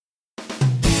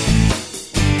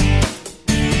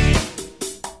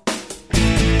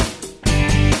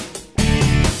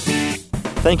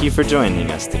Thank you for joining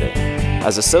us today.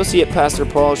 As Associate Pastor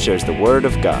Paul shares the Word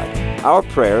of God, our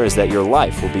prayer is that your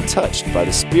life will be touched by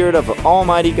the Spirit of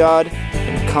Almighty God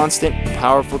and constant,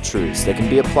 powerful truths that can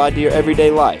be applied to your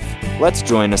everyday life. Let's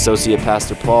join Associate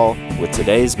Pastor Paul with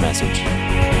today's message.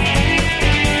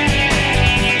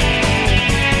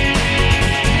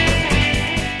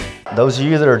 Those of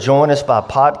you that are joining us by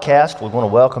podcast, we want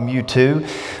to welcome you too.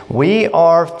 We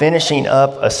are finishing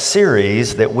up a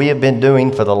series that we have been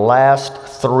doing for the last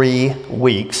 3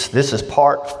 weeks. This is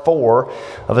part 4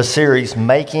 of a series,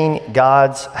 Making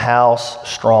God's House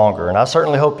Stronger. And I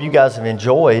certainly hope you guys have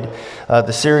enjoyed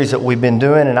the series that we've been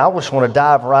doing. And I just want to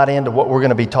dive right into what we're going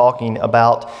to be talking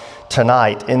about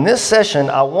tonight. In this session,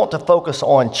 I want to focus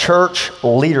on church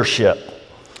leadership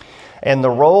and the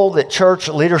role that church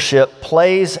leadership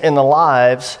plays in the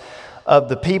lives of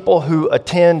the people who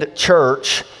attend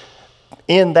church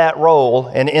in that role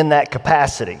and in that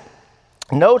capacity.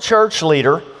 No church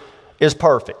leader is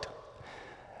perfect.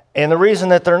 And the reason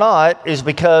that they're not is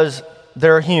because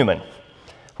they're human,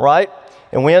 right?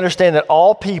 And we understand that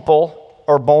all people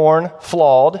are born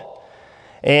flawed.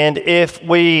 And if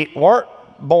we weren't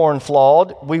born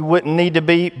flawed, we wouldn't need to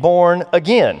be born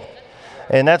again.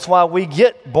 And that's why we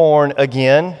get born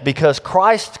again, because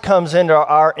Christ comes into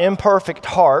our imperfect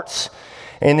hearts,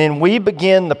 and then we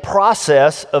begin the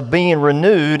process of being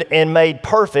renewed and made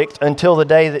perfect until the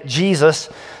day that Jesus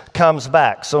comes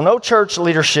back. So no church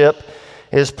leadership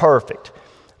is perfect.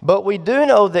 But we do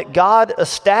know that God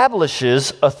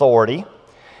establishes authority,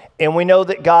 and we know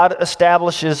that God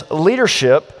establishes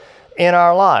leadership in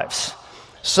our lives.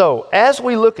 So as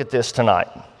we look at this tonight,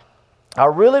 I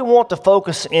really want to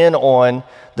focus in on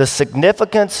the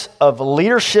significance of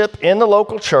leadership in the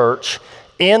local church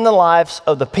in the lives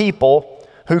of the people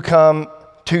who come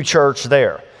to church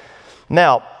there.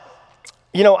 Now,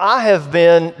 I have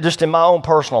been, just in my own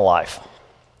personal life,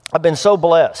 I've been so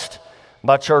blessed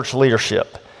by church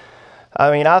leadership.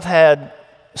 I mean, I've had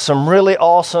some really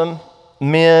awesome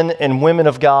men and women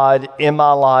of God in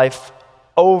my life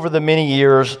over the many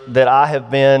years that I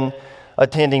have been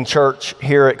attending church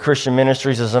here at Christian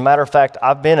Ministries. As a matter of fact,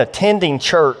 I've been attending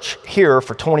church here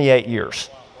for 28 years.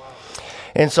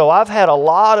 And so I've had a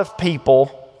lot of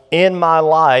people in my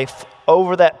life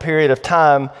over that period of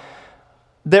time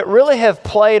that really have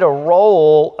played a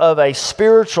role of a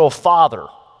spiritual father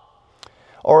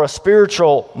or a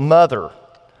spiritual mother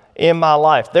in my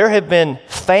life. There have been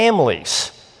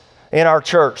families in our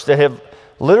church that have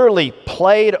literally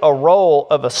played a role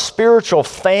of a spiritual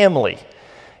family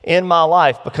in my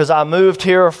life, because I moved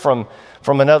here from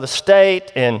another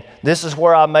state, and this is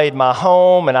where I made my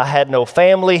home, and I had no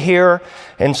family here.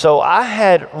 And so I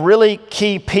had really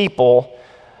key people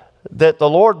that the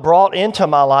Lord brought into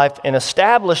my life and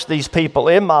established these people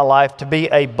in my life to be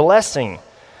a blessing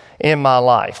in my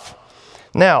life.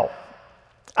 Now,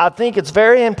 I think it's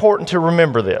very important to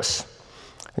remember this.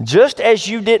 Just as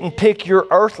you didn't pick your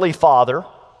earthly father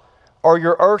or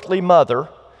your earthly mother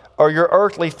or your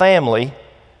earthly family,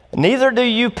 neither do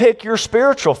you pick your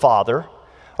spiritual father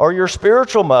or your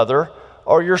spiritual mother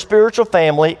or your spiritual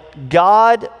family.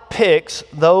 God picks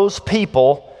those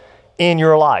people in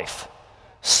your life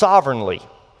sovereignly,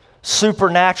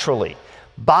 supernaturally.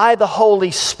 By the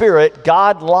Holy Spirit,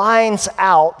 God lines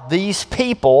out these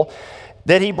people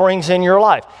that He brings in your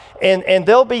life. And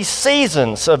there'll be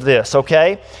seasons of this,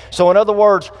 okay? So in other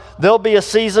words, there'll be a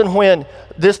season when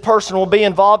this person will be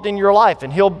involved in your life,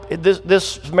 and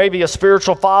this may be a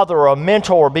spiritual father or a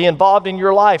mentor, be involved in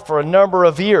your life for a number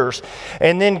of years.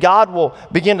 And then God will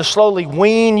begin to slowly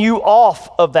wean you off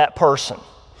of that person.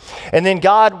 And then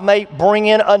God may bring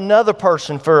in another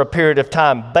person for a period of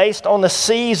time based on the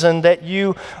season that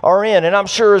you are in. And I'm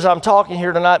sure as I'm talking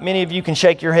here tonight, many of you can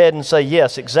shake your head and say,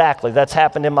 yes, exactly. That's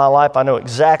happened in my life. I know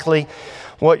exactly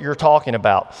what you're talking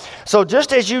about. So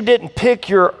just as you didn't pick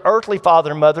your earthly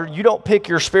father and mother, you don't pick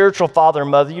your spiritual father and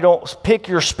mother. You don't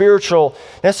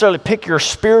necessarily pick your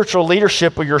spiritual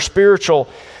leadership or your spiritual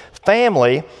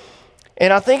family.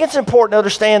 And I think it's important to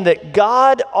understand that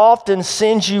God often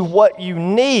sends you what you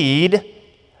need,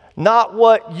 not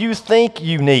what you think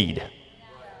you need,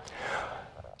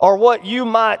 or what you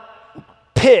might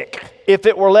pick if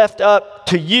it were left up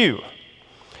to you.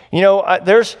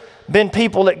 There's been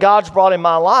people that God's brought in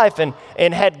my life,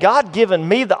 and had God given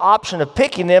me the option of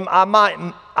picking them, I might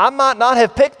not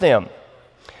have picked them.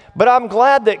 But I'm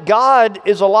glad that God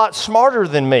is a lot smarter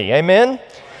than me. Amen?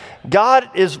 God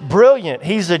is brilliant.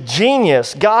 He's a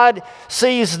genius. God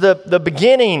sees the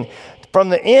beginning from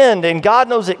the end, and God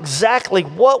knows exactly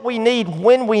what we need,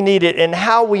 when we need it, and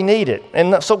how we need it.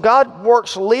 And so God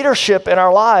works leadership in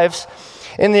our lives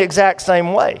in the exact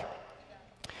same way.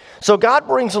 So God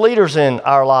brings leaders in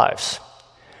our lives.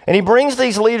 And he brings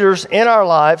these leaders in our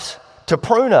lives to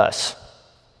prune us,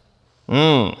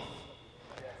 to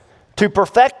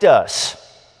perfect us,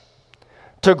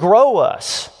 to grow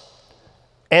us,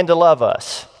 and to love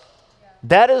us.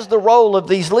 That is the role of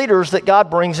these leaders that God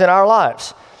brings in our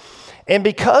lives. And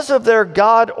because of their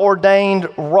God-ordained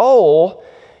role,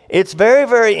 it's very,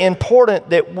 very important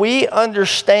that we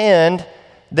understand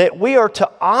that we are to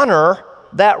honor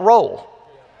that role.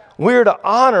 We are to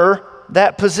honor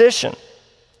that position.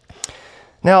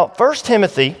 Now, 1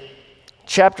 Timothy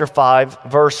chapter 5,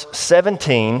 verse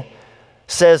 17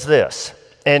 says this.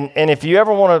 And if you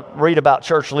ever want to read about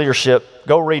church leadership,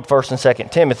 go read 1 and 2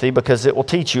 Timothy, because it will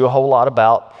teach you a whole lot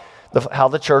about how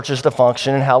the church is to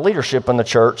function and how leadership in the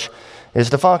church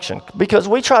is to function. Because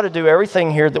we try to do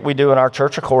everything here that we do in our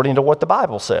church according to what the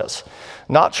Bible says.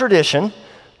 Not tradition,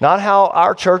 not how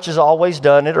our church has always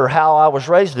done it or how I was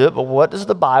raised to do it, but what does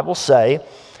the Bible say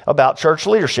about church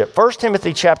leadership? 1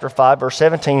 Timothy chapter 5, verse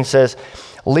 17 says,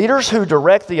 leaders who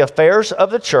direct the affairs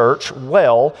of the church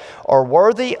well are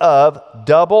worthy of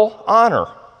double honor,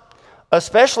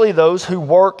 especially those who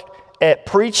work at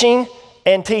preaching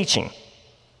and teaching.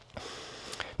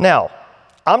 Now,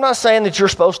 I'm not saying that you're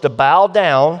supposed to bow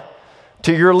down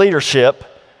to your leadership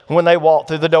when they walk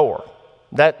through the door.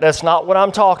 That's not what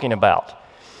I'm talking about.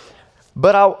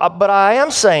 But I am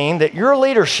saying that your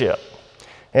leadership,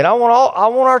 and I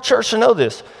want our church to know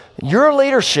this, your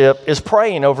leadership is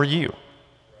praying over you.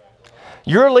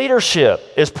 Your leadership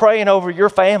is praying over your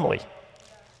family.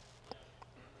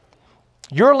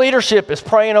 Your leadership is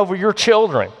praying over your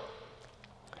children,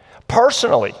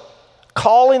 personally,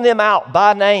 calling them out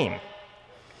by name.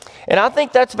 And I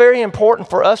think that's very important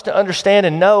for us to understand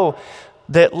and know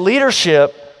that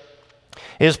leadership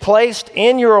is placed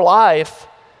in your life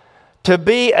to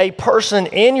be a person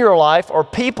in your life or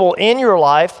people in your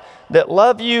life that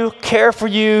love you, care for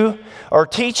you, or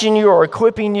teaching you, or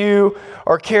equipping you,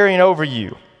 or caring over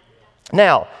you.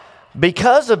 Now,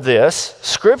 because of this,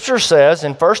 Scripture says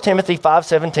in 1 Timothy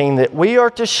 5:17 that we are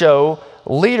to show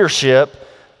leadership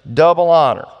double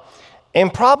honor.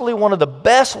 And probably one of the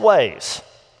best ways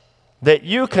that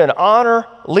you can honor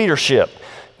leadership,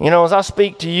 as I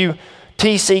speak to you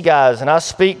TC guys, and I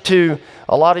speak to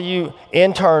a lot of you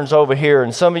interns over here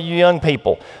and some of you young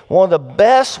people, one of the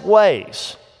best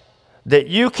ways that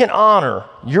you can honor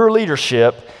your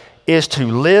leadership is to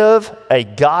live a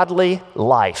godly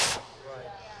life.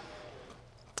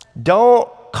 Don't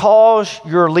cause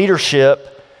your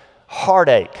leadership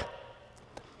heartache.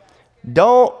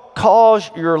 Don't cause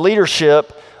your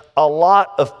leadership a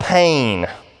lot of pain,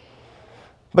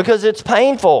 because it's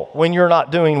painful when you're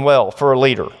not doing well for a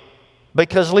leader,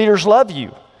 because leaders love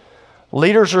you.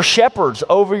 Leaders are shepherds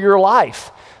over your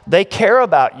life. They care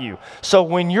about you. So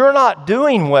when you're not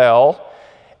doing well,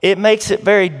 it makes it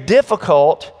very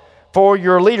difficult for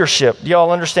your leadership. Do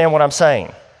y'all understand what I'm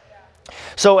saying?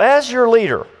 So as your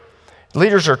leader,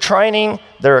 leaders are training,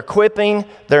 they're equipping,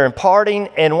 they're imparting,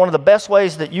 and one of the best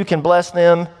ways that you can bless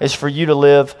them is for you to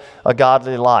live a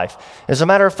godly life. As a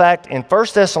matter of fact, in 1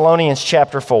 Thessalonians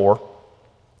chapter 4,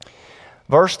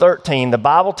 verse 13, the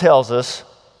Bible tells us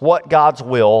what God's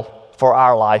will for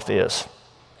our life is.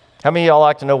 How many of y'all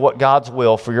like to know what God's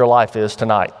will for your life is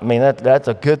tonight? I mean, that's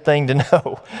a good thing to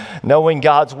know, knowing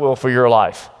God's will for your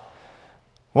life.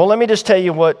 Well, let me just tell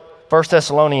you what 1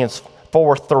 Thessalonians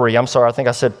 4:3, I'm sorry, I think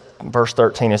I said verse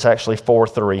 13, it's actually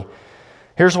 4:3.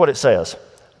 Here's what it says.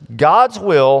 God's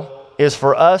will is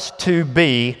for us to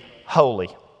be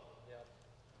holy,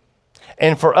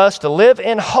 and for us to live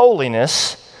in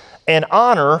holiness and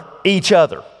honor each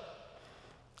other.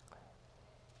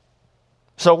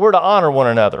 So we're to honor one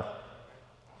another.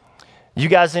 You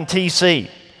guys in TC,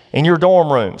 in your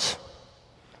dorm rooms,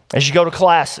 as you go to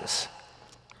classes,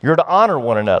 you're to honor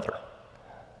one another.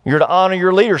 You're to honor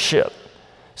your leadership.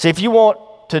 See, if you want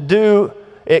to do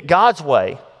it God's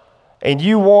way and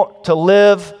you want to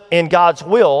live in God's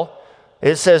will,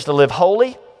 it says to live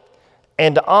holy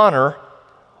and to honor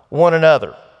one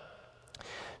another.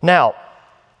 Now,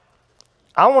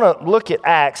 I want to look at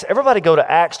Acts. Everybody go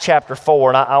to Acts chapter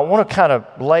 4, and I want to kind of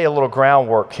lay a little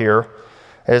groundwork here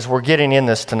as we're getting in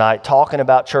this tonight, talking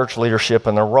about church leadership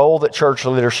and the role that church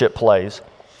leadership plays.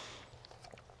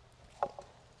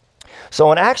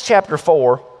 So in Acts chapter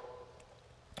 4,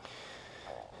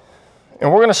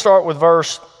 and we're going to start with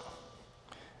verse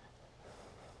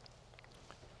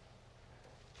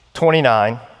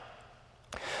 29.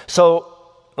 So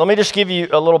let me just give you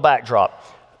a little backdrop.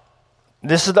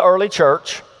 This is the early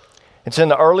church. It's in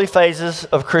the early phases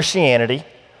of Christianity.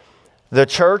 The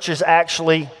church is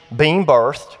actually being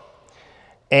birthed,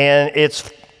 and it's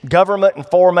government and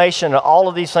formation, and all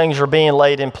of these things are being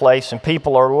laid in place, and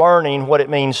people are learning what it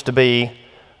means to be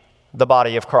the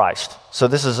body of Christ. So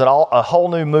this is a whole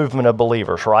new movement of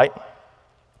believers, right?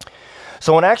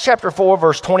 So in Acts chapter 4,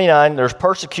 verse 29, there's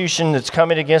persecution that's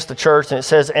coming against the church, and it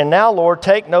says, "And now, Lord,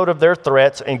 take note of their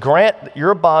threats, and grant that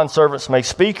your bondservants may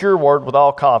speak your word with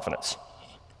all confidence.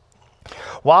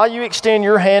 While you extend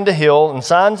your hand to heal, and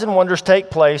signs and wonders take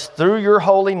place through your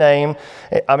holy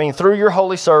through your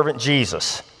holy servant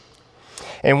Jesus."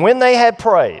 And when they had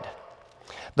prayed,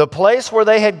 the place where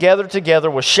they had gathered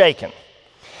together was shaken,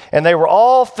 and they were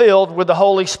all filled with the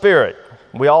Holy Spirit.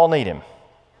 We all need him.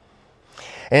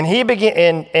 And he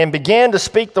began to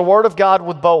speak the word of God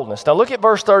with boldness. Now look at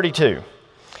verse 32.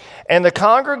 "And the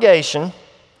congregation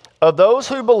of those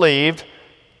who believed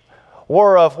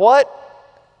were of" what?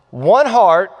 "One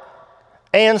heart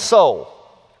and soul.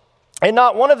 And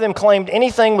not one of them claimed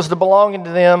anything was belonging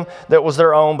to them that was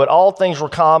their own, but all things were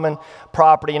common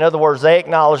property." In other words, they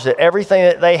acknowledged that everything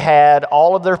that they had,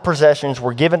 all of their possessions,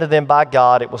 were given to them by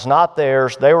God. It was not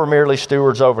theirs. They were merely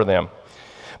stewards over them.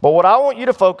 But what I want you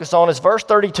to focus on is verse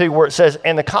 32, where it says,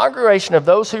 "And the congregation of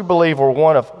those who believe were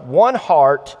one of one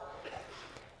heart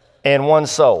and one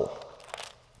soul."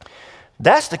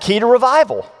 That's the key to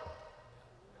revival.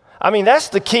 That's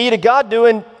the key to God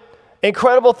doing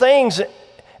incredible things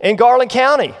in Garland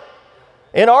County,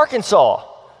 in Arkansas.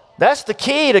 That's the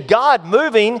key to God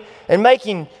moving and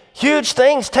making huge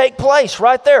things take place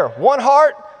right there. One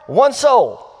heart, one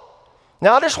soul.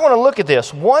 Now, I just want to look at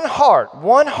this. One heart.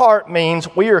 One heart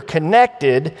means we are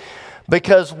connected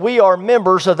because we are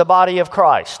members of the body of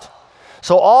Christ.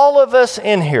 So all of us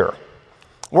in here,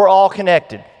 we're all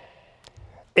connected.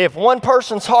 If one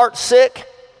person's heart's sick,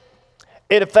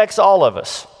 it affects all of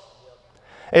us.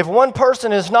 If one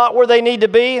person is not where they need to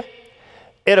be,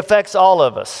 it affects all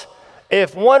of us.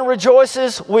 If one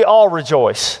rejoices, we all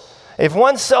rejoice. If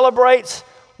one celebrates,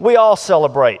 we all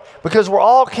celebrate, because we're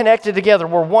all connected together.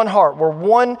 We're one heart. We're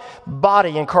one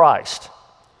body in Christ.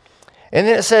 And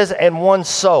then it says, "and one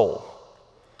soul."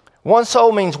 One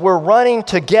soul means we're running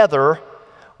together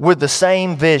with the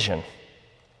same vision.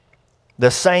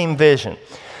 The same vision.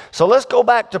 So let's go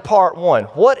back to part one.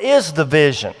 What is the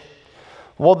vision?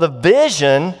 Well, the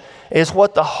vision is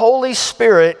what the Holy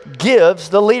Spirit gives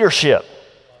the leadership.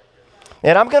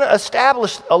 And I'm going to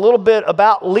establish a little bit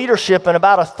about leadership and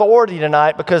about authority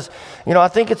tonight, because, I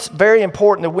think it's very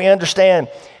important that we understand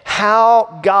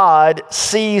how God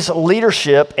sees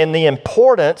leadership and the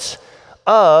importance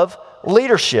of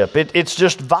leadership. It's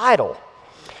just vital.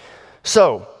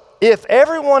 So, if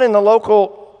everyone in the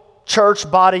local church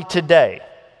body today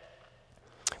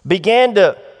began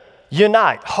to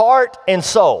unite heart and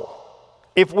soul,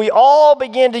 if we all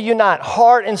begin to unite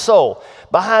heart and soul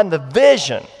behind the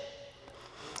vision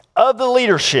of the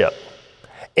leadership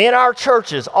in our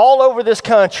churches all over this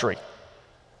country,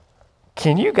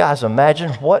 can you guys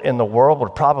imagine what in the world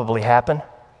would probably happen?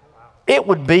 It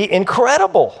would be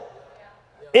incredible.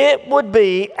 It would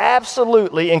be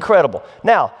absolutely incredible.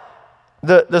 Now,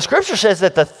 the scripture says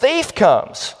that the thief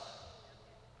comes.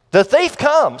 The thief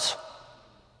comes.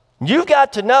 You've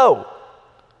got to know,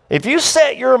 if you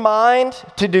set your mind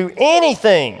to do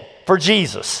anything for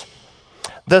Jesus,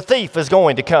 the thief is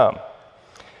going to come.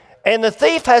 And the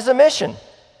thief has a mission.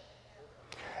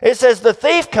 It says the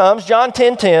thief comes, John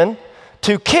 10:10,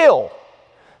 to kill,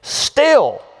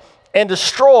 steal, and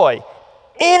destroy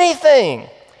anything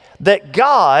that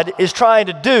God is trying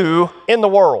to do in the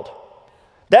world.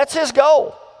 That's his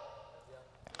goal.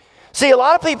 See, a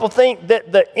lot of people think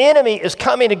that the enemy is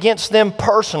coming against them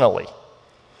personally.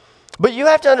 But you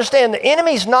have to understand, the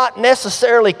enemy's not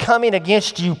necessarily coming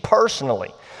against you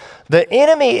personally. The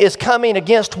enemy is coming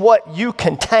against what you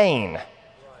contain.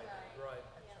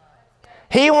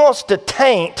 He wants to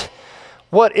taint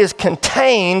what is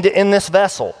contained in this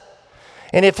vessel.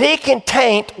 And if he can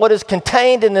taint what is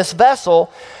contained in this vessel,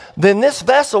 then this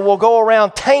vessel will go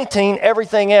around tainting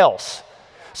everything else.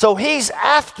 So he's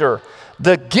after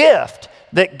the gift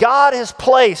that God has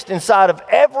placed inside of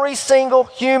every single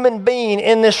human being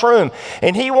in this room.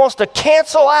 And he wants to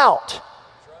cancel out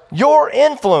your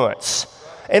influence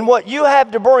and what you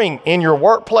have to bring in your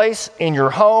workplace, in your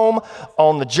home,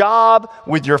 on the job,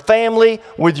 with your family,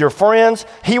 with your friends.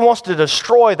 He wants to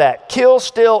destroy that, kill,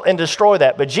 steal, and destroy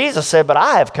that. But Jesus said, "But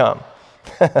I have come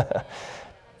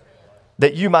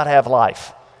that you might have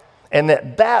life, and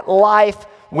that life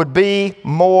would be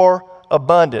more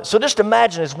abundant." So just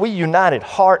imagine, as we united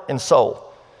heart and soul,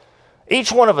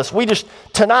 each one of us,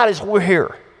 tonight as we're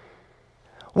here,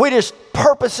 we just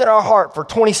purpose in our heart for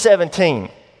 2017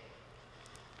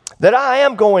 that I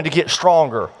am going to get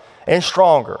stronger and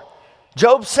stronger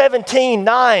Job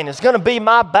 17:9 is going to be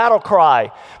my battle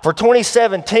cry for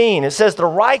 2017. It says, the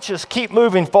righteous keep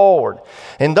moving forward,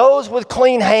 and those with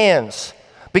clean hands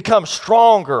become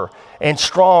stronger and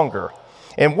stronger.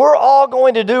 And we're all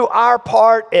going to do our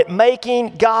part at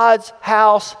making God's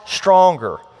house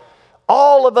stronger.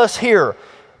 All of us here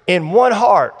in one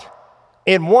heart,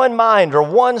 in one mind or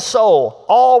one soul,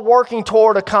 all working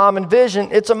toward a common vision.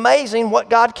 It's amazing what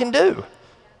God can do.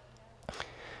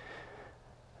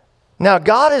 Now,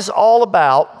 God is all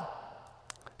about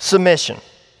submission.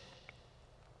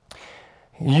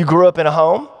 You grew up in a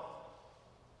home.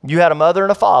 You had a mother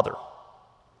and a father,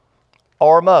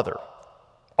 or a mother,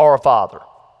 or a father.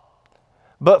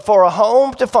 But for a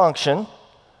home to function,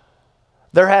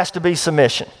 there has to be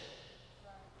submission.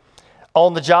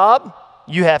 On the job,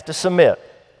 you have to submit.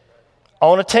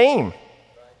 On a team,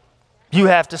 you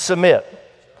have to submit.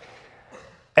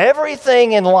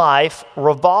 Everything in life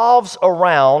revolves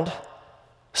around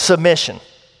submission.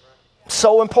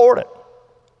 So important.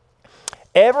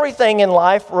 Everything in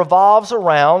life revolves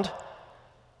around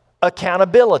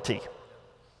accountability.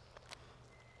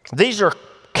 These are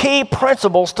key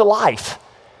principles to life.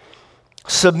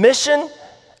 Submission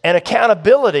and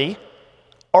accountability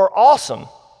are awesome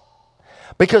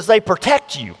because they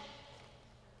protect you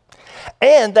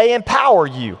and they empower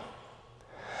you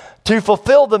to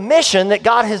fulfill the mission that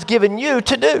God has given you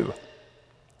to do.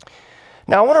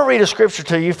 Now, I want to read a scripture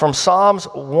to you from Psalms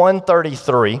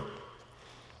 133,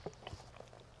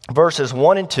 verses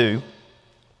 1 and 2.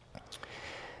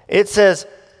 It says,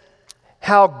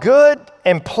 how good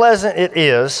and pleasant it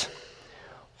is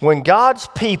when God's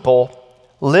people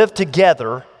live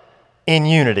together in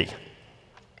unity.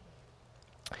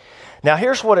 Now,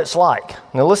 here's what it's like.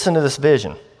 Now, listen to this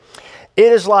vision.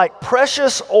 It is like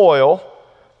precious oil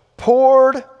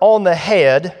poured on the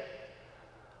head,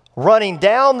 running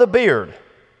down the beard,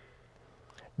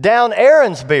 down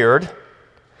Aaron's beard,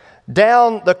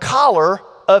 down the collar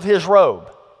of his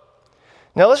robe.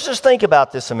 Now, let's just think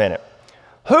about this a minute.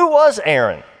 Who was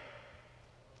Aaron?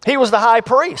 He was the high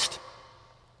priest.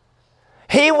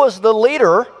 He was the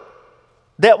leader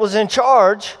that was in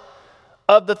charge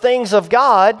of the things of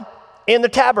God in the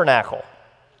tabernacle.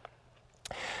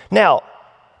 Now,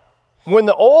 when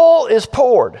the oil is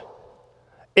poured,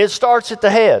 it starts at the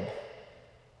head,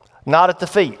 not at the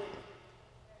feet.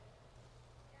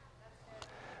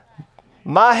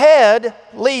 My head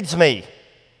leads me,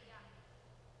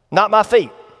 not my feet,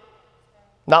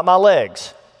 not my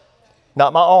legs,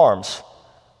 not my arms,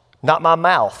 not my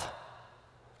mouth.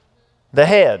 The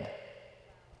head,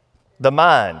 the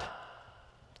mind.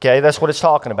 Okay, that's what it's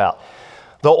talking about.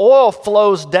 The oil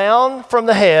flows down from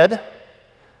the head,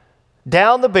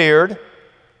 down the beard,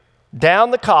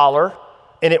 down the collar,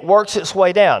 and it works its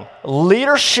way down.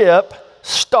 Leadership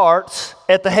starts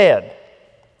at the head,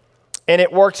 and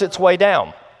it works its way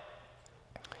down.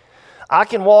 I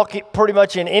can walk it pretty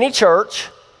much in any church,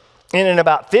 and in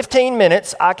about 15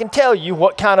 minutes, I can tell you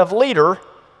what kind of leader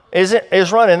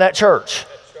is running that church.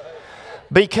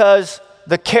 Because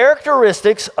the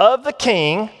characteristics of the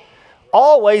king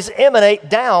always emanate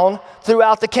down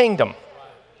throughout the kingdom.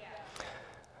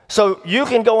 So you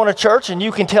can go in a church and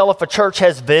you can tell if a church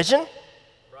has vision.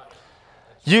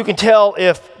 You can tell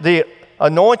if the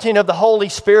anointing of the Holy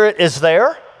Spirit is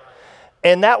there.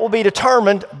 And that will be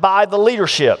determined by the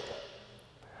leadership,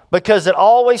 because it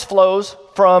always flows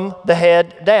from the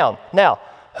head down. Now,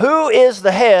 who is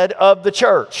the head of the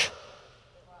church?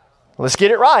 Let's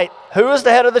get it right. Who is the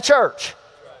head of the church?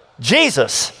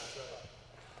 Jesus.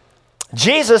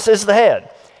 Jesus is the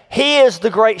head. He is the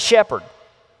great shepherd.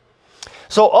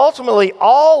 So ultimately,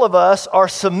 all of us are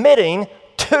submitting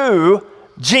to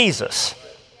Jesus.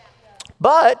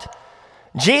 But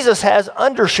Jesus has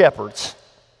under shepherds.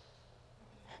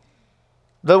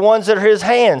 The ones that are his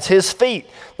hands, his feet,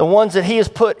 the ones that he has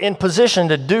put in position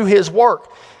to do his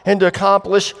work and to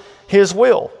accomplish his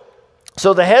will.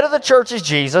 So the head of the church is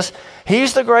Jesus.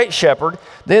 He's the great shepherd.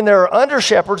 Then there are under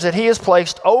shepherds that he has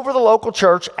placed over the local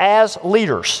church as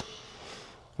leaders.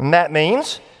 And that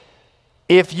means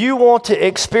if you want to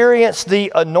experience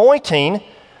the anointing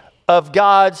of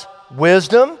God's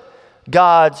wisdom,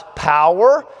 God's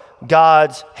power,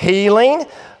 God's healing,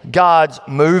 God's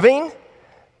moving,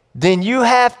 then you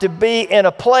have to be in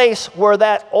a place where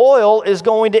that oil is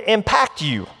going to impact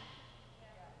you.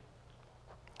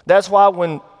 That's why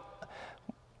when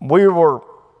we were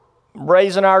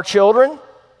raising our children,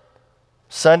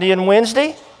 Sunday and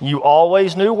Wednesday, you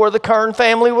always knew where the Kern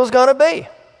family was going to be.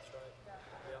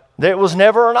 It was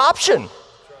never an option.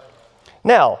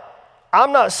 Now,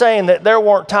 I'm not saying that there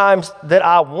weren't times that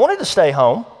I wanted to stay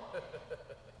home.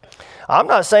 I'm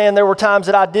not saying there were times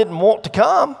that I didn't want to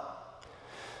come.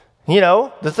 You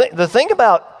know, the thing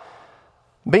about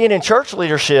being in church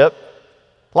leadership,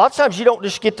 a lot of times you don't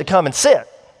just get to come and sit.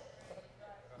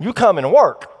 You come and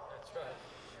work.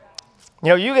 You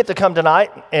know, you get to come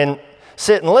tonight and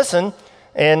sit and listen.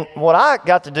 And what I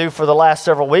got to do for the last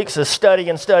several weeks is study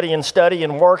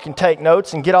and work and take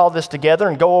notes and get all this together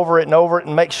and go over it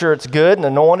and make sure it's good and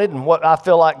anointed and what I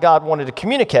feel like God wanted to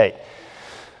communicate.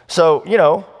 So, you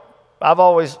know, I've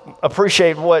always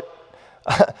appreciated what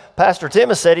Pastor Tim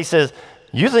has said. He says,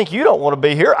 you think you don't want to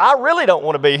be here? I really don't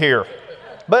want to be here.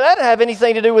 But that doesn't have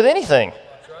anything to do with anything.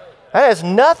 That has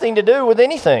nothing to do with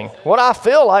anything. What I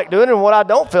feel like doing and what I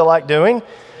don't feel like doing,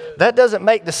 that doesn't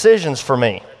make decisions for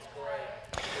me.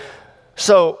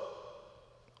 So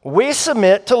we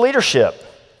submit to leadership.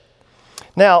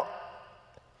 Now,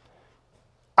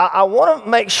 I want to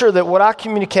make sure that what I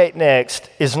communicate next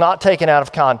is not taken out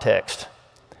of context.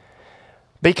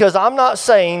 Because I'm not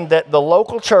saying that the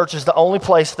local church is the only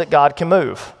place that God can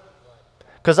move.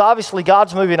 Because obviously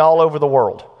God's moving all over the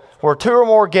world. Where two or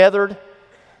more gathered,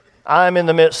 I am in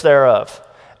the midst thereof.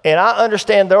 And I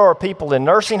understand there are people in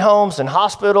nursing homes and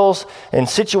hospitals and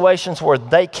situations where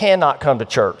they cannot come to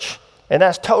church. And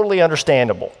that's totally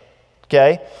understandable,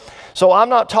 okay? So I'm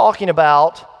not talking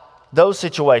about those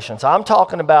situations. I'm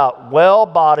talking about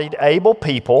well-bodied, able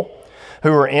people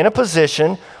who are in a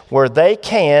position where they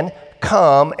can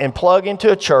come and plug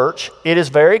into a church. It is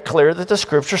very clear that the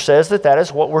Scripture says that that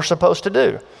is what we're supposed to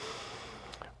do.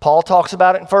 Paul talks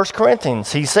about it in 1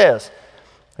 Corinthians. He says,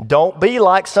 don't be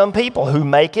like some people who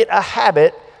make it a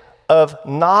habit of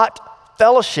not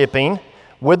fellowshipping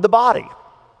with the body.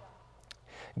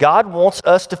 God wants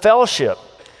us to fellowship.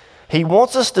 He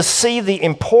wants us to see the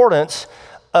importance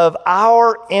of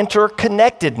our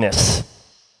interconnectedness.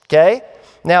 Okay?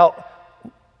 Now,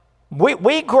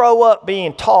 we grow up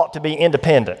being taught to be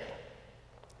independent.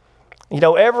 You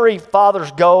know, every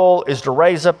father's goal is to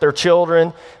raise up their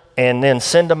children and then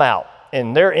send them out.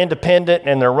 And they're independent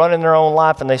and they're running their own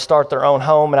life and they start their own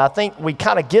home. And I think we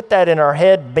kind of get that in our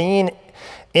head, being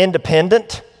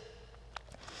independent.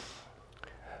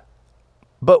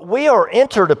 But we are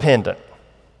interdependent.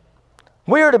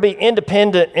 We are to be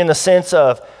independent in the sense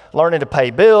of learning to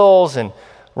pay bills and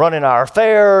running our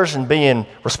affairs and being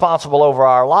responsible over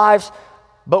our lives.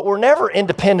 But we're never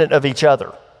independent of each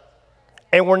other.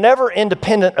 And we're never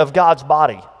independent of God's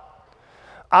body.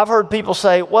 I've heard people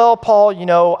say, well, Paul, you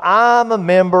know, I'm a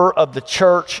member of the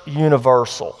church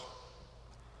universal.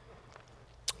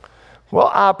 Well,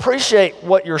 I appreciate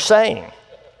what you're saying.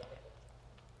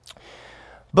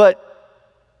 But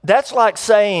that's like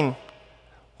saying,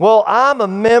 well, I'm a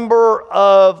member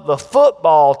of the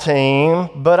football team,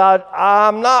 but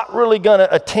I'm not really going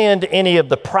to attend any of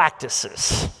the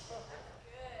practices.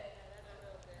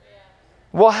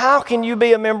 Well, how can you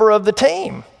be a member of the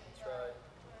team?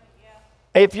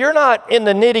 If you're not in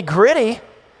the nitty-gritty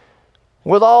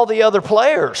with all the other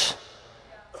players,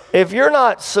 if you're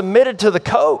not submitted to the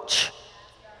coach.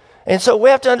 And so we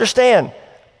have to understand,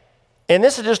 and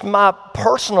this is just my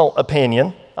personal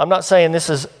opinion. I'm not saying this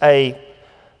is a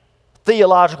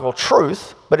theological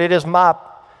truth, but it is my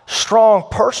strong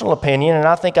personal opinion, and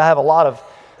I think I have a lot of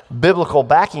biblical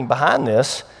backing behind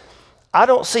this. I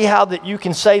don't see how that you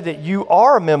can say that you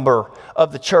are a member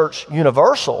of the church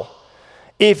universal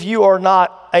if you are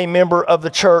not a member of the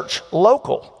church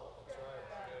local.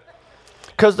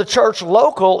 Because the church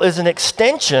local is an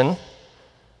extension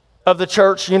of the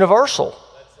church universal.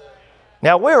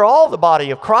 Now, we're all the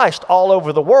body of Christ all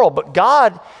over the world, but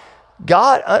God,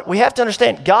 we have to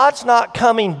understand, God's not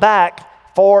coming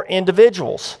back for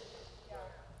individuals.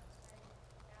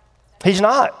 He's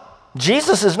not.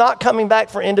 Jesus is not coming back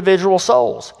for individual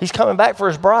souls. He's coming back for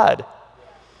his bride.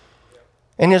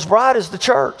 And his bride is the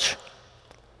church.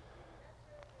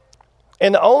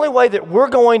 And the only way that we're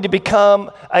going to become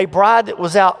a bride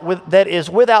that is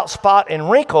without spot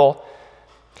and wrinkle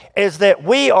is that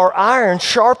we are iron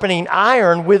sharpening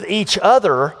iron with each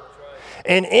other.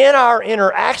 And in our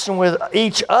interaction with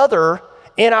each other,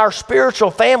 in our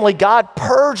spiritual family, God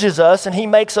purges us and he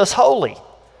makes us holy.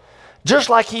 Just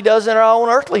like he does in our own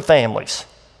earthly families.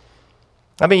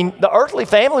 I mean, the earthly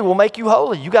family will make you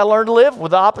holy. You got to learn to live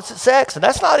with the opposite sex, and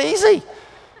that's not easy.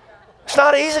 It's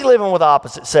not easy living with the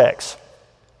opposite sex.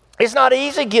 It's not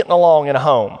easy getting along in a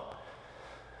home.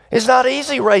 It's not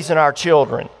easy raising our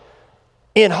children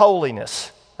in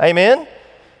holiness. Amen?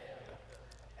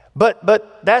 But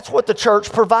that's what the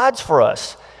church provides for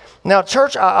us. Now,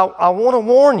 church, I want to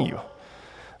warn you.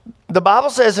 The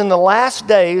Bible says in the last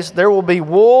days there will be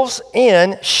wolves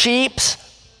in sheep's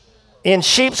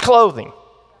clothing.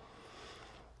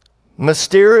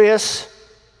 mysterious,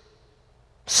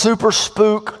 super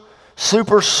spook,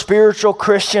 super spiritual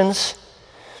Christians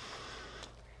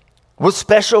with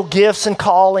special gifts and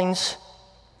callings,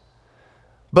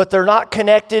 but they're not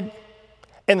connected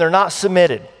and they're not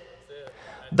submitted.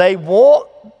 They want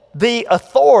the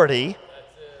authority,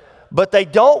 but they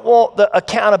don't want the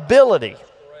accountability.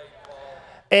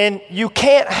 And you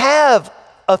can't have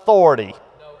authority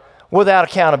without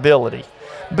accountability.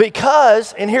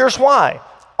 Because, and here's why,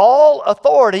 all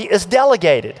authority is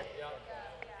delegated.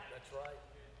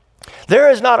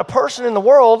 There is not a person in the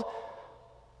world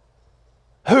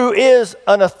who is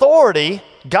an authority,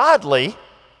 godly,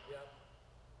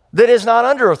 that is not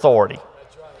under authority.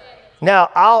 Now,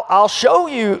 I'll show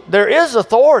you there is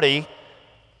authority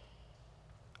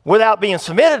without being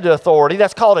submitted to authority.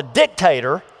 That's called a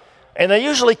dictator, and they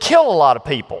usually kill a lot of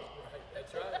people.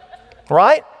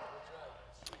 Right?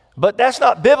 But that's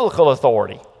not biblical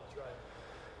authority.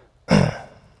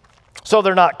 So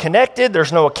they're not connected.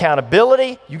 There's no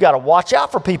accountability. You got to watch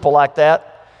out for people like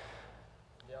that,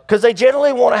 because they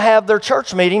generally want to have their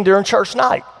church meeting during church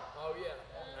night.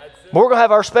 We're going to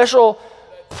have our special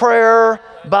prayer,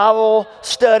 Bible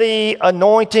study,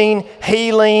 anointing,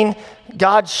 healing.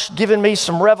 God's given me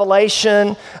some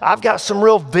revelation. I've got some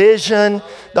real vision.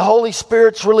 The Holy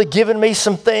Spirit's really given me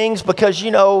some things, because,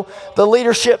 you know, the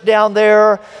leadership down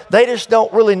there, they just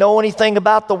don't really know anything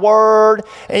about the Word.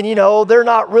 And, you know, they're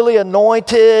not really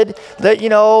anointed. That, you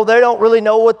know, they don't really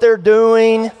know what they're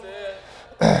doing.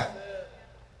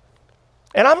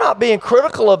 And I'm not being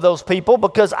critical of those people,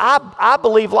 because I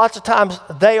believe lots of times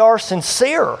they are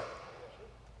sincere.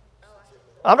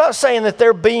 I'm not saying that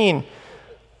they're being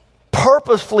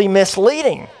purposefully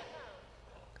misleading.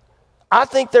 I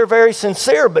think they're very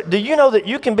sincere, but do you know that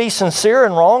you can be sincere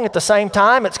and wrong at the same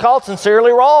time? It's called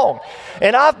sincerely wrong.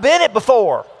 And I've been it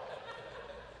before.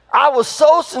 I was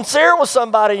so sincere with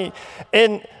somebody,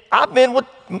 and I've been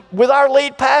with our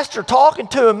lead pastor, talking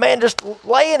to him, man, just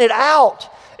laying it out.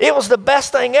 It was the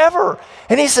best thing ever.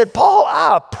 And he said, Paul,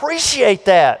 I appreciate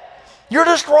that. You're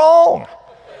just wrong.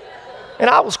 And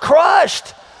I was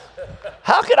crushed.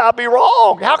 How could I be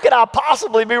wrong? How could I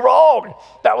possibly be wrong?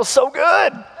 That was so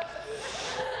good.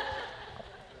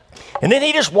 And then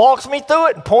he just walks me through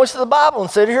it and points to the Bible and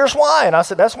said, here's why. And I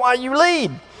said, that's why you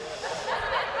lead.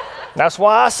 That's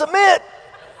why I submit.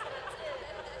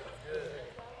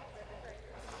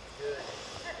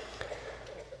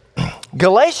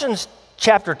 Galatians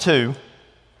chapter 2.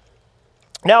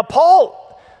 Now,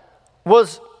 Paul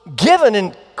was given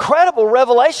incredible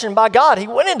revelation by God. He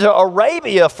went into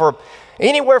Arabia for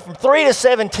anywhere from 3 to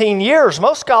 17 years.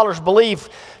 Most scholars believe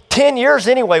 10 years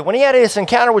anyway. When he had his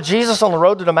encounter with Jesus on the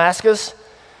road to Damascus,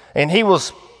 and he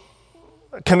was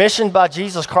commissioned by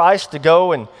Jesus Christ to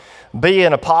go and be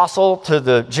an apostle to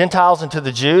the Gentiles and to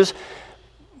the Jews,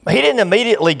 he didn't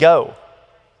immediately go.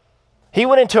 He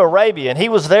went into Arabia, and he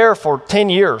was there for 10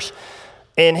 years.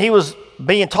 And he was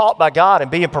being taught by God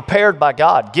and being prepared by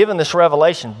God, given this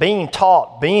revelation, being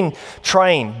taught, being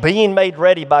trained, being made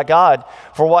ready by God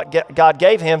for what God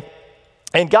gave him.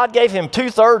 And God gave him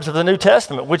 2/3 of the New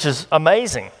Testament, which is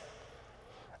amazing.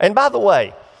 And by the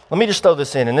way, let me just throw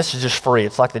this in, and this is just free.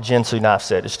 It's like the Jinsu knife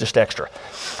said. It's just extra.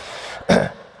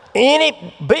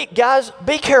 Guys,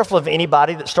 be careful of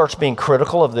anybody that starts being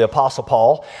critical of the Apostle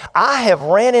Paul. I have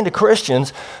ran into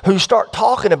Christians who start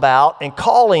talking about and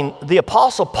calling the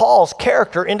Apostle Paul's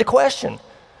character into question.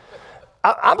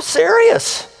 I'm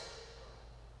serious.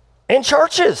 In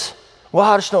churches. Well,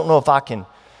 I just don't know if I can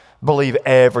believe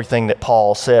everything that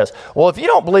Paul says. Well, if you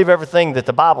don't believe everything that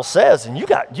the Bible says, then you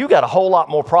got a whole lot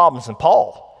more problems than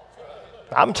Paul.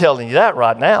 I'm telling you that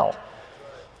right now.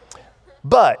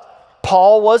 But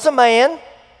Paul was a man.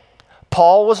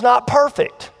 Paul was not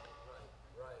perfect.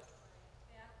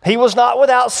 He was not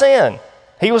without sin.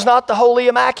 He was not the Holy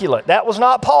Immaculate. That was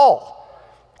not Paul.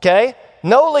 Okay?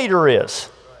 No leader is.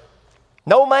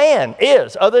 No man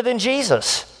is other than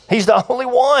Jesus. He's the only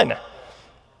one.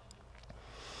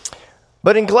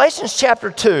 But in Galatians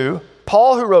chapter 2,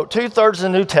 Paul, who wrote 2/3 of the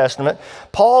New Testament,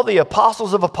 Paul, the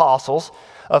apostles of apostles,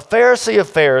 a Pharisee of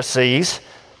Pharisees,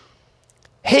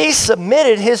 he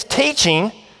submitted his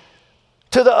teaching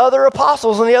to the other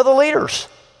apostles and the other leaders.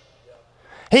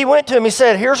 He went to him, he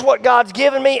said, here's what God's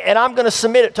given me, and I'm going to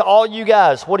submit it to all you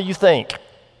guys. What do you think?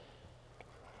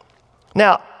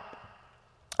 Now,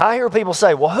 I hear people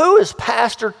say, well, who is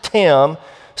Pastor Tim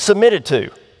submitted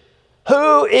to?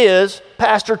 Who is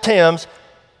Pastor Tim's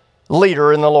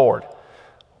leader in the Lord?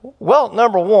 Well,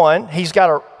 number one, he's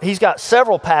got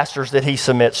several pastors that he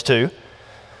submits to.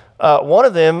 One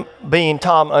of them being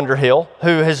Tom Underhill,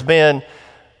 who has been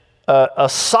a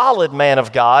solid man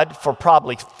of God for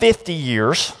probably 50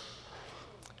 years,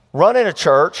 running a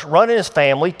church, running his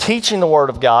family, teaching the Word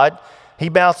of God. He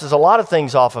bounces a lot of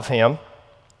things off of him.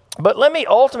 But let me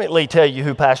ultimately tell you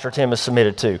who Pastor Tim is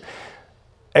submitted to.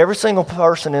 Every single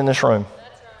person in this room.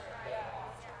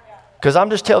 Because I'm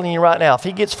just telling you right now, if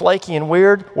he gets flaky and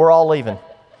weird, we're all leaving,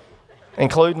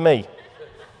 including me.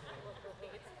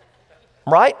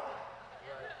 Right?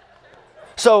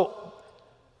 So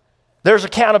there's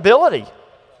accountability.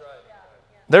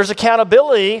 There's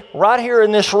accountability right here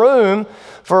in this room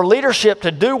for leadership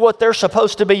to do what they're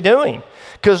supposed to be doing.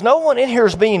 Because no one in here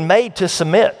is being made to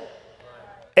submit.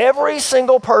 Every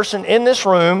single person in this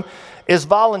room is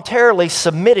voluntarily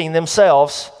submitting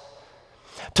themselves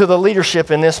to the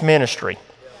leadership in this ministry.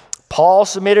 Paul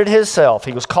submitted himself.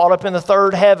 He was caught up in the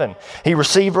third heaven. He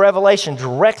received revelation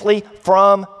directly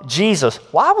from Jesus.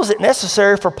 Why was it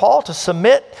necessary for Paul to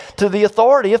submit to the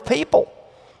authority of people?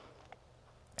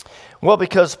 Well,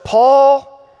 because Paul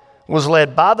was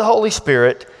led by the Holy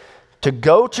Spirit to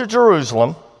go to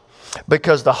Jerusalem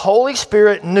because the Holy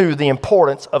Spirit knew the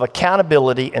importance of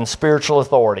accountability and spiritual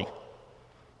authority.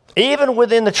 Even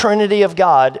within the Trinity of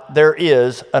God, there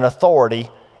is an authority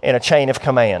and a chain of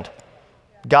command.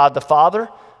 God the Father,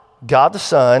 God the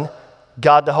Son,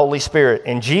 God the Holy Spirit.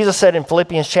 And Jesus said in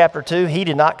Philippians chapter 2, he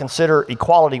did not consider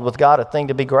equality with God a thing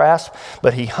to be grasped,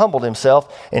 but he humbled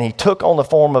himself and he took on the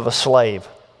form of a slave.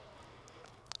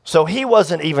 So he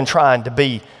wasn't even trying to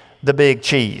be the big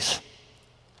cheese.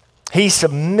 He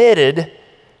submitted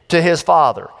to his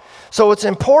Father. So it's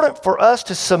important for us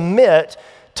to submit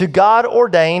to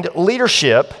God-ordained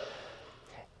leadership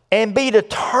and be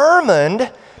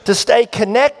determined to stay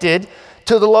connected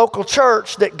to the local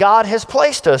church that God has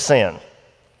placed us in.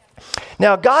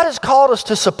 Now, God has called us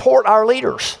to support our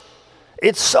leaders.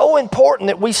 It's so important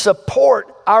that we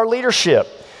support our leadership.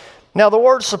 Now, the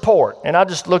word support, and I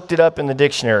just looked it up in the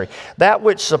dictionary, that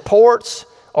which supports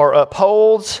or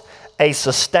upholds a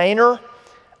sustainer,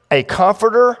 a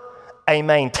comforter, a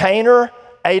maintainer,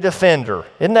 a defender.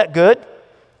 Isn't that good?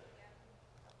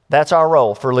 That's our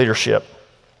role for leadership.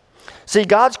 See,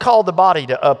 God's called the body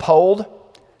to uphold,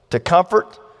 to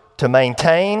comfort, to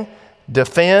maintain,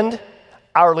 defend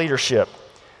our leadership.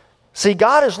 See,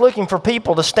 God is looking for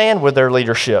people to stand with their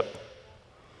leadership.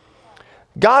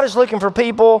 God is looking for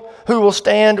people who will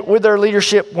stand with their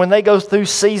leadership when they go through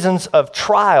seasons of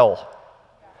trial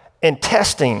and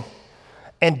testing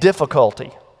and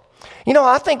difficulty. You know,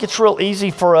 I think it's real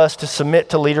easy for us to submit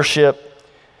to leadership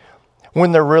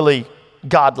when they're really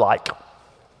godlike.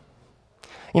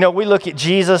 You know, we look at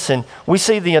Jesus and we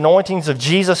see the anointings of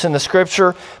Jesus in the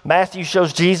scripture. Matthew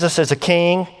shows Jesus as a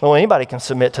king. Well, anybody can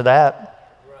submit to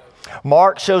that.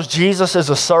 Mark shows Jesus as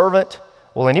a servant.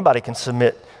 Well, anybody can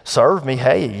serve me.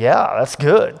 Hey, yeah, that's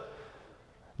good.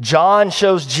 John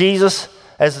shows Jesus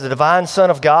as the divine Son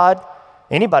of God.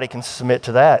 Anybody can submit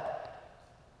to that.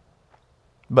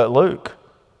 But Luke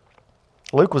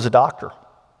was a doctor.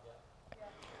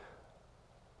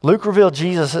 Luke revealed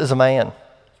Jesus as a man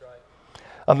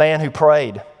who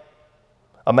prayed,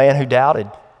 a man who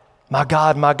doubted. My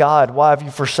God, why have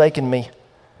you forsaken me?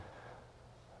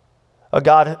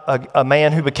 A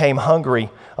man who became hungry,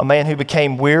 a man who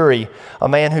became weary, a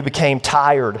man who became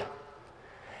tired.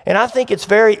 And I think it's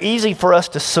very easy for us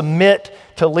to submit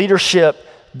to leadership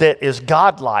that is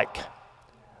godlike.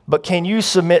 But can you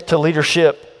submit to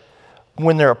leadership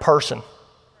when they're a person?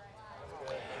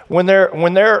 When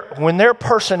their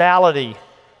personality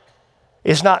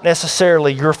is not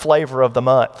necessarily your flavor of the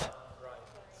month.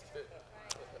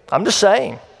 I'm just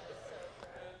saying.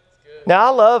 Now,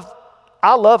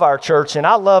 I love our church and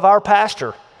I love our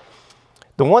pastor.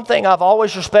 The one thing I've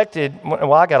always respected,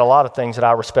 well, I got a lot of things that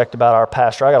I respect about our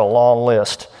pastor. I got a long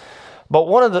list. But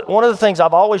one of the things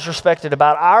I've always respected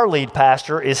about our lead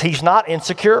pastor is he's not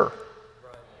insecure.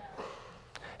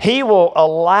 He will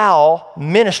allow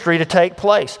ministry to take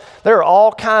place. There are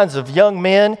all kinds of young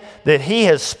men that he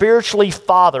has spiritually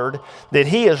fathered, that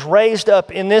he has raised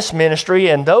up in this ministry,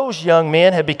 and those young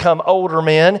men have become older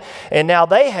men, and now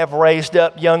they have raised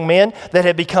up young men that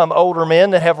have become older men,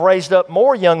 that have raised up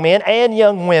more young men and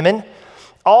young women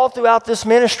all throughout this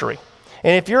ministry.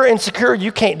 And if you're insecure,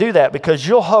 you can't do that because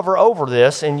you'll hover over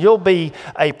this and you'll be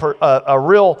a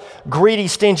real greedy,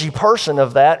 stingy person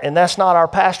of that, and that's not our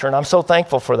pastor, and I'm so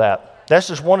thankful for that. That's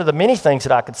just one of the many things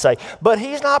that I could say. But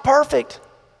he's not perfect.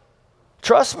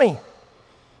 Trust me.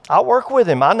 I work with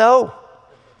him. I know.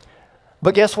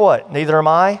 But guess what? Neither am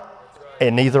I,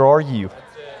 and neither are you.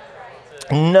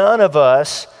 None of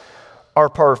us are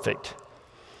perfect.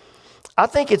 I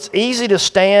think it's easy to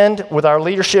stand with our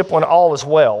leadership when all is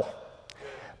well.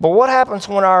 But what happens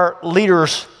when our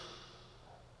leaders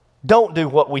don't do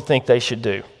what we think they should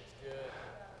do.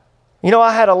 You know,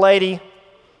 I had a lady,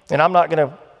 and I'm not going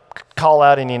to call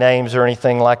out any names or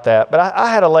anything like that, but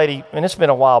I had a lady, and it's been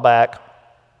a while back.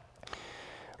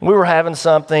 We were having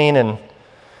something, and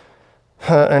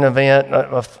an event,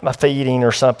 a feeding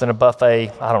or something, a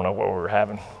buffet. I don't know what we were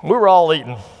having. We were all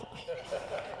eating.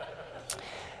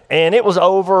 And it was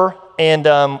over, and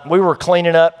we were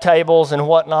cleaning up tables and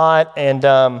whatnot, and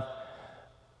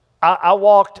I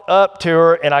walked up to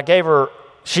her, and I gave her,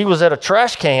 she was at a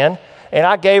trash can, and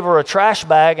I gave her a trash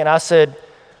bag, and I said,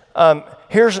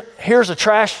 here's a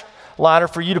trash liner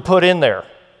for you to put in there.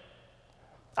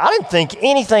 I didn't think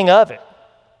anything of it.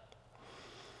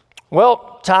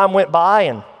 Well, time went by,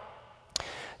 and,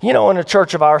 you know, in a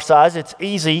church of our size, it's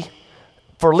easy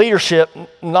for leadership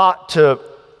not to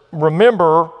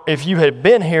remember if you had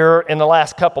been here in the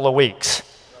last couple of weeks.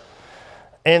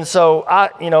 And so,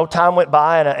 time went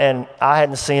by, and I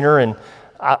hadn't seen her, and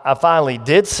I finally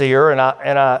did see her, and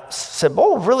I said,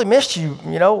 boy, I really missed you,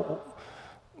 you know.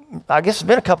 I guess it's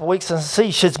been a couple of weeks since I see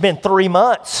you. She said, it's been 3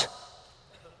 months.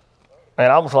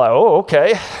 And I was like, oh,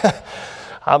 okay.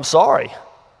 I'm sorry.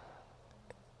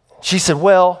 She said,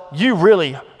 well, you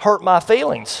really hurt my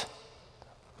feelings.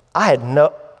 I had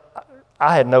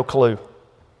no clue.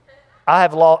 I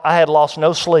had lost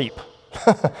no sleep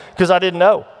because I didn't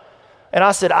know. And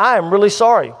I said, I am really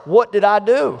sorry. What did I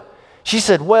do? She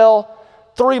said, well,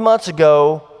 3 months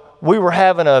ago, we were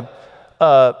having a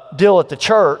deal at the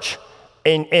church,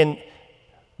 and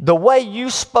the way you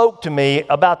spoke to me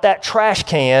about that trash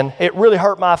can, it really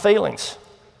hurt my feelings.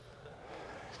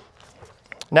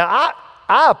 Now,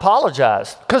 I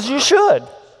apologize, because you should.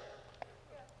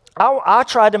 I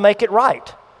tried to make it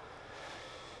right.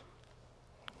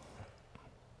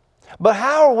 But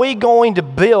how are we going to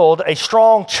build a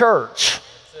strong church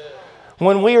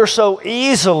when we are so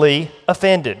easily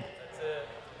offended?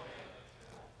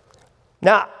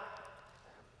 Now,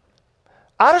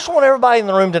 I just want everybody in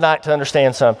the room tonight to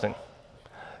understand something.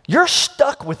 You're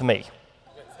stuck with me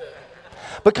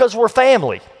because we're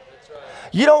family.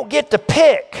 You don't get to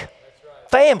pick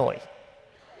family.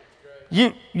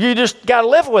 You just got to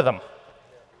live with them.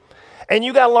 And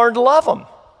you got to learn to love them.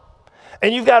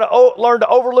 And you've got to learn to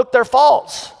overlook their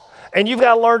faults. And you've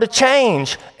got to learn to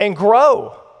change and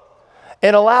grow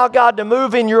and allow God to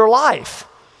move in your life.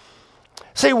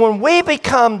 See, when we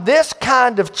become this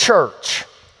kind of church,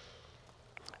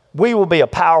 we will be a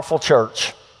powerful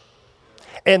church.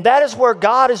 And that is where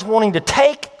God is wanting to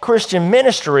take Christian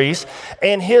ministries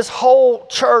and his whole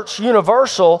church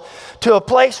universal to a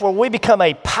place where we become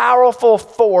a powerful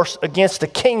force against the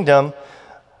kingdom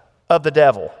of the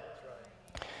devil.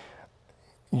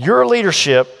 Your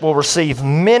leadership will receive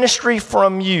ministry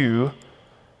from you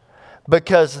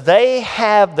because they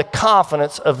have the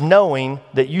confidence of knowing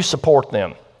that you support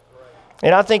them.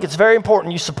 And I think it's very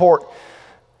important you support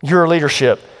your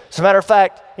leadership. As a matter of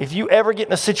fact, if you ever get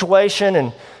in a situation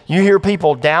and you hear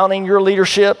people downing your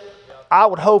leadership, I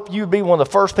would hope you'd be one of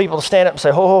the first people to stand up and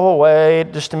say, ho,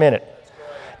 wait just a minute.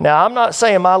 Now, I'm not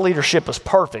saying my leadership is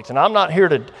perfect, and I'm not here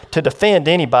to defend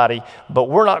anybody, but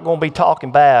we're not going to be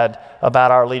talking bad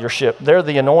about our leadership. They're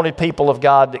the anointed people of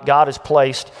God that God has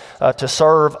placed to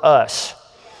serve us.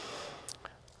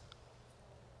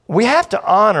 We have to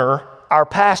honor our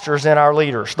pastors and our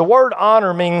leaders. The word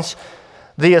honor means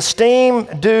the esteem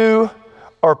due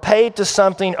or paid to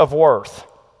something of worth.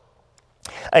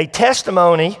 A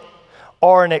testimony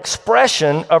or an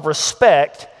expression of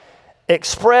respect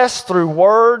expressed through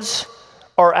words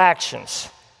or actions.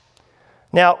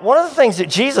 Now, one of the things that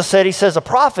Jesus said, he says a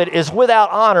prophet is without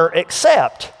honor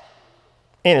except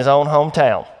in his own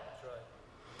hometown.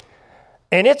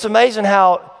 And it's amazing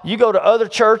how you go to other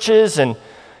churches and,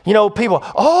 you know, people,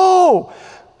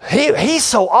 he's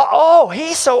so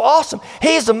awesome.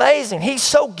 He's amazing. He's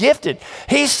so gifted.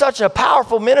 He's such a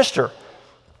powerful minister.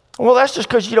 Well, that's just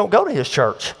because you don't go to his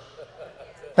church.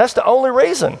 That's the only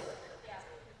reason.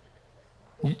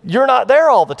 You're not there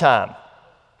all the time.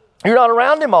 You're not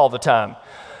around him all the time.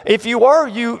 If you were,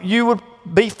 you would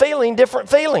be feeling different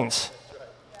feelings.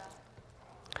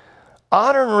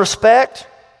 Honor and respect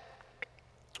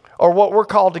are what we're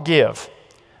called to give.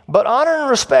 But honor and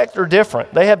respect are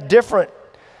different. They have different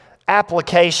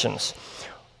applications.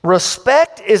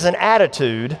 Respect is an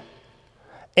attitude,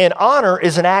 and honor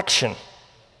is an action.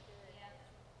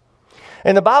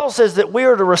 And the Bible says that we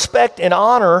are to respect and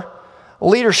honor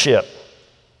leadership.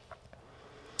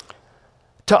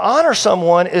 To honor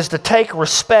someone is to take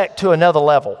respect to another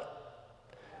level.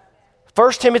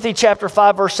 1 Timothy chapter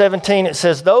 5, verse 17, it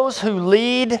says, those who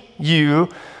lead you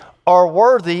are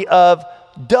worthy of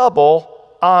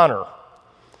double honor.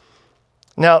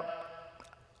 Now,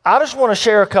 I just want to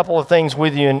share a couple of things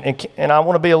with you, and I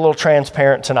want to be a little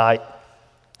transparent tonight.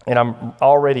 And I'm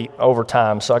already over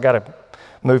time, so I got to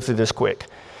move through this quick.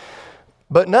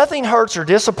 But nothing hurts or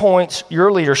disappoints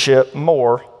your leadership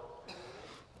more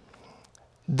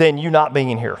than you not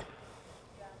being here.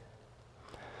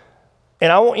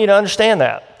 And I want you to understand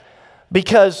that,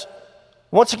 because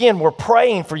once again, we're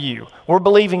praying for you. We're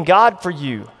believing God for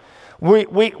you.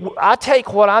 I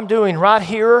take what I'm doing right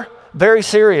here very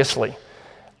seriously.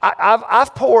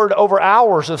 I've poured over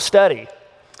hours of study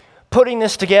putting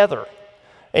this together.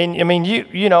 And I mean,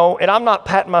 you know, and I'm not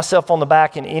patting myself on the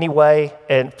back in any way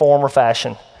and form or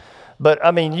fashion. But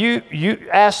I mean, you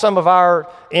ask some of our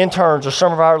interns or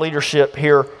some of our leadership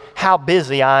here how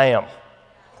busy I am.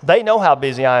 They know how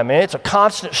busy I am, and it's a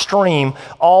constant stream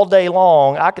all day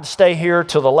long. I could stay here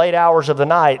till the late hours of the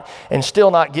night and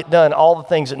still not get done all the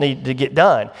things that need to get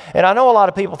done. And I know a lot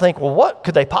of people think, well, what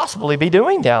could they possibly be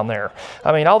doing down there?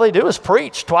 I mean, all they do is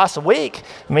preach twice a week.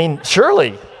 I mean,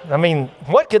 surely,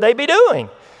 what could they be doing?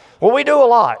 Well, we do a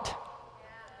lot.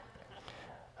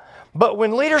 But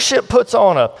when leadership puts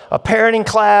on a parenting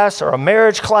class or a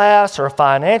marriage class or a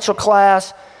financial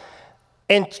class,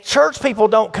 and church people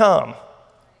don't come,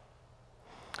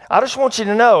 I just want you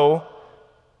to know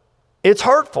it's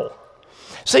hurtful.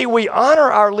 See, we honor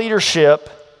our leadership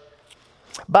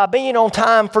by being on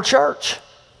time for church.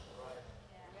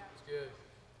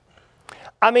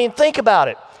 I mean, think about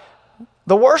it.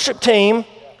 The worship team,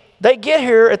 they get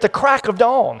here at the crack of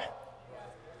dawn.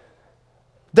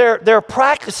 They're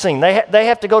practicing. They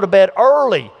have to go to bed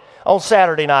early on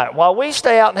Saturday night while we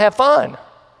stay out and have fun.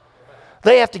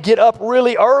 They have to get up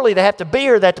really early. They have to be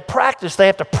here. They have to practice. They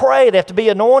have to pray. They have to be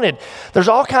anointed. There's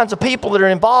all kinds of people that are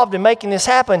involved in making this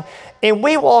happen, and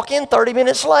we walk in 30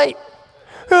 minutes late.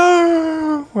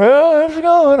 Well, how's it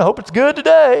going? I hope it's good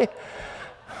today.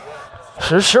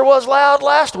 Sure was loud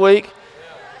last week.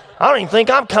 I don't even think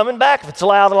I'm coming back if it's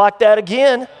loud like that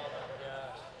again.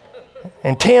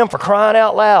 And Tim, for crying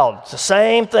out loud, it's the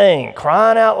same thing,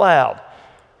 crying out loud.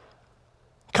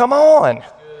 Come on.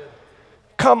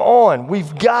 Come on.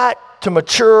 We've got to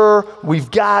mature. We've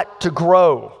got to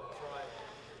grow.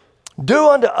 Do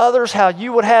unto others how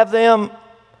you would have them.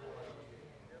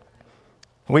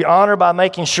 We honor by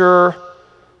making sure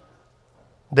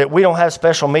that we don't have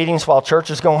special meetings while church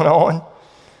is going on.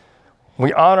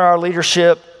 We honor our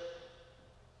leadership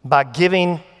by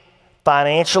giving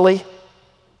financially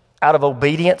out of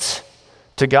obedience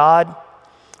to God.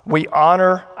 We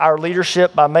honor our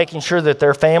leadership by making sure that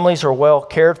their families are well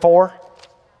cared for.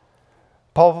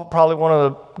 Probably one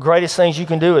of the greatest things you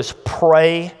can do is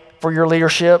pray for your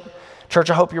leadership. Church,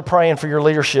 I hope you're praying for your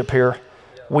leadership here.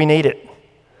 We need it.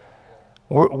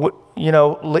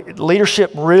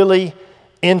 Leadership really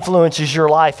influences your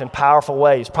life in powerful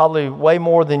ways, probably way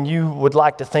more than you would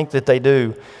like to think that they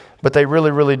do, but they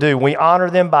really, really do. We honor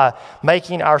them by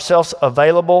making ourselves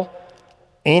available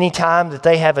anytime that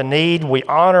they have a need. We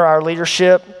honor our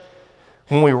leadership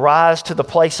when we rise to the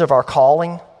place of our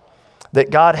calling that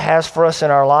God has for us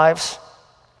in our lives.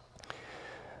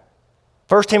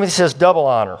 1 Timothy says double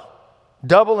honor.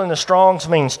 Double in the Strong's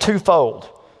means twofold.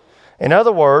 In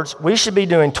other words, we should be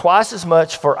doing twice as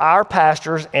much for our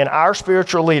pastors and our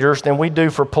spiritual leaders than we do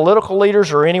for political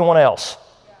leaders or anyone else.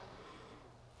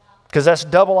 Because that's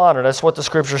double honor. That's what the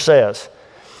scripture says.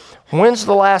 When's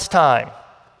the last time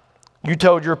you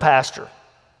told your pastor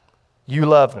you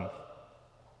love them?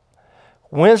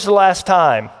 When's the last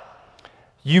time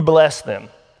you blessed them?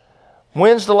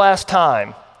 When's the last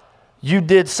time you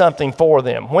did something for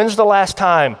them? When's the last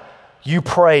time you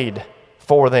prayed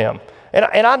for them?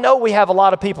 And I know we have a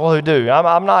lot of people who do.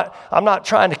 I'm not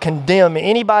trying to condemn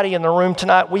anybody in the room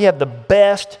tonight. We have the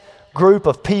best group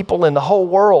of people in the whole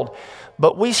world.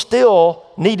 But we still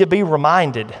need to be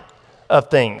reminded of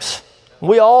things.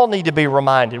 We all need to be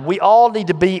reminded. We all need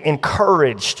to be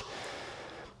encouraged.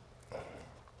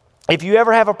 If you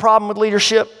ever have a problem with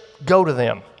leadership, go to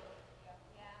them.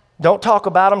 Don't talk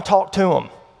about them, talk to them.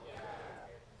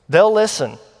 They'll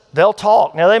listen. They'll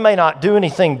talk. Now, they may not do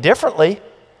anything differently,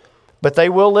 but they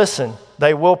will listen.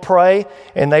 They will pray,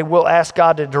 and they will ask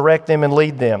God to direct them and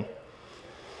lead them.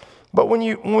 But when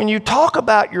you talk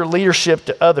about your leadership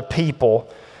to other people,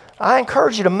 I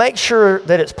encourage you to make sure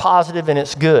that it's positive and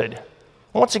it's good.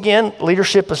 Once again,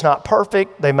 leadership is not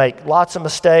perfect. They make lots of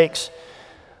mistakes,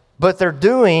 but they're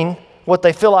doing what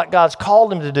they feel like God's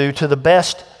called them to do to the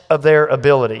best of their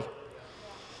ability.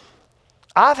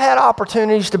 I've had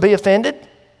opportunities to be offended.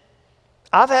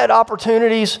 I've had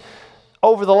opportunities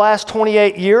over the last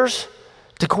 28 years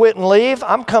to quit and leave.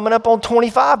 I'm coming up on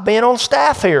 25 being on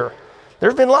staff here.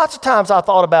 There's been lots of times I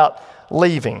thought about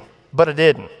leaving, but I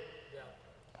didn't.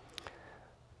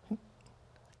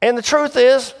 And the truth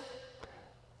is,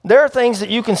 there are things that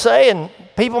you can say and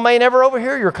people may never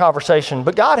overhear your conversation,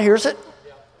 but God hears it.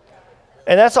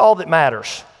 And that's all that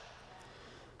matters.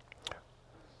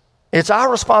 It's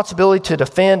our responsibility to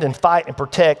defend and fight and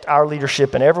protect our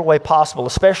leadership in every way possible,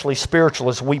 especially spiritual,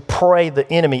 as we pray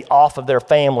the enemy off of their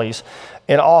families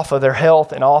and off of their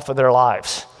health and off of their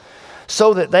lives,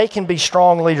 so that they can be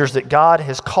strong leaders that God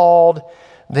has called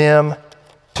them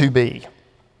to be.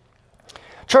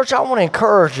 Church, I want to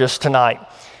encourage us tonight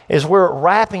as we're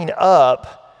wrapping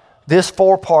up this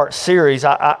 4-part series.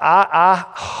 I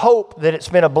hope that it's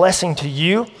been a blessing to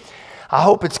you. I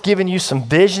hope it's given you some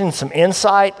vision, some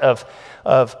insight of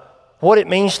what it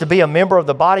means to be a member of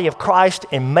the body of Christ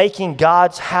and making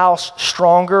God's house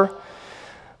stronger.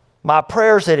 My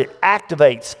prayer is that it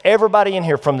activates everybody in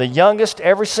here, from the youngest,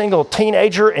 every single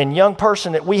teenager and young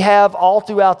person that we have all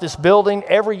throughout this building,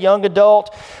 every young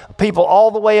adult, people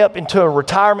all the way up into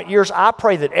retirement years. I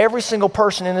pray that every single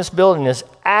person in this building is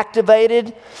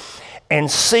activated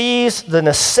and sees the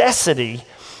necessity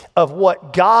of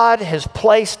what God has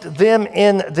placed them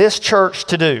in this church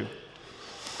to do.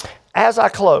 As I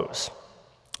close,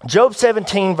 Job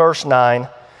 17 verse 9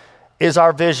 is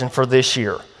our vision for this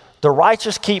year. The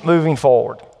righteous keep moving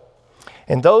forward,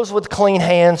 and those with clean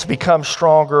hands become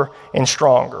stronger and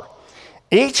stronger.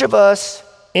 Each of us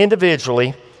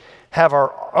individually have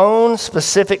our own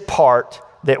specific part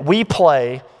that we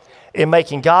play in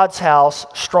making God's house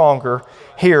stronger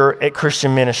here at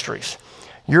Christian Ministries.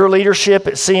 Your leadership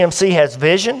at CMC has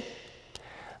vision,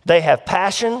 they have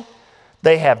passion,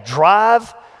 they have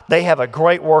drive, they have a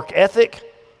great work ethic,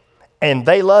 and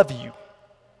they love you.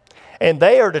 And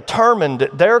they are determined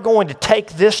that they're going to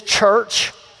take this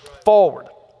church forward.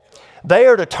 They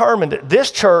are determined that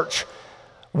this church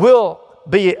will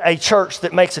be a church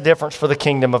that makes a difference for the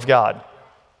kingdom of God.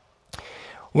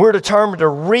 We're determined to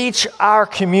reach our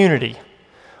community,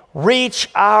 reach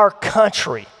our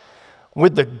country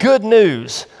with the good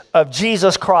news of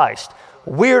Jesus Christ.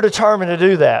 We're determined to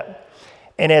do that.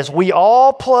 And as we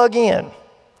all plug in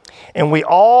and we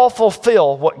all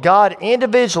fulfill what God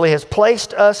individually has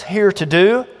placed us here to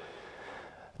do,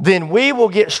 then we will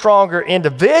get stronger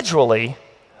individually,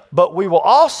 but we will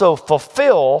also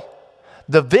fulfill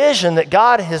the vision that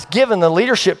God has given the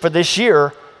leadership for this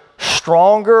year,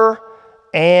 stronger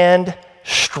and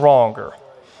stronger.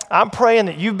 I'm praying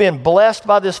that you've been blessed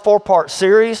by this 4-part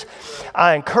series.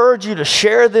 I encourage you to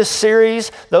share this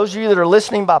series. Those of you that are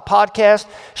listening by podcast,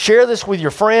 share this with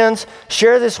your friends,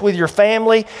 share this with your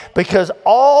family, because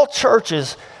all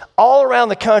churches all around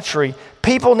the country,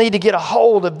 people need to get a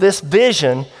hold of this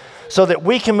vision so that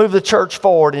we can move the church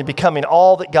forward in becoming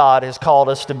all that God has called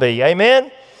us to be.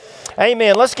 Amen?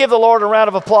 Amen. Let's give the Lord a round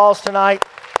of applause tonight.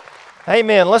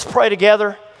 Amen. Let's pray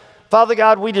together. Father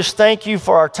God, we just thank you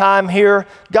for our time here.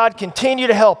 God, continue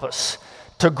to help us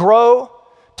to grow,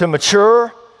 to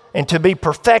mature, and to be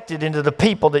perfected into the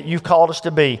people that you've called us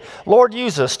to be. Lord,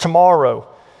 use us tomorrow.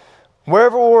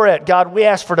 Wherever we're at, God, we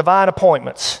ask for divine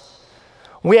appointments.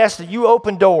 We ask that you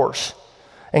open doors.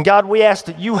 And God, we ask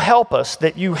that you help us,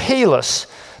 that you heal us,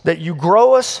 that you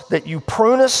grow us, that you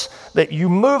prune us, that you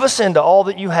move us into all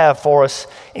that you have for us.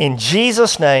 In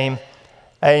Jesus' name,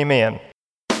 amen.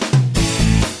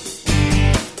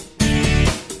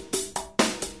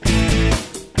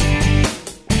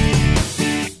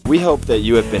 We hope that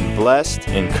you have been blessed,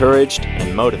 encouraged,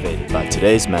 and motivated by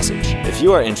today's message. If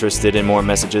you are interested in more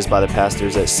messages by the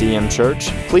pastors at CM Church,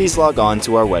 please log on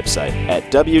to our website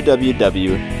at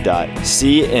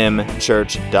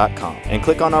www.cmchurch.com and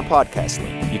click on our podcast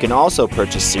link. You can also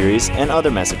purchase series and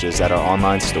other messages at our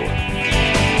online store.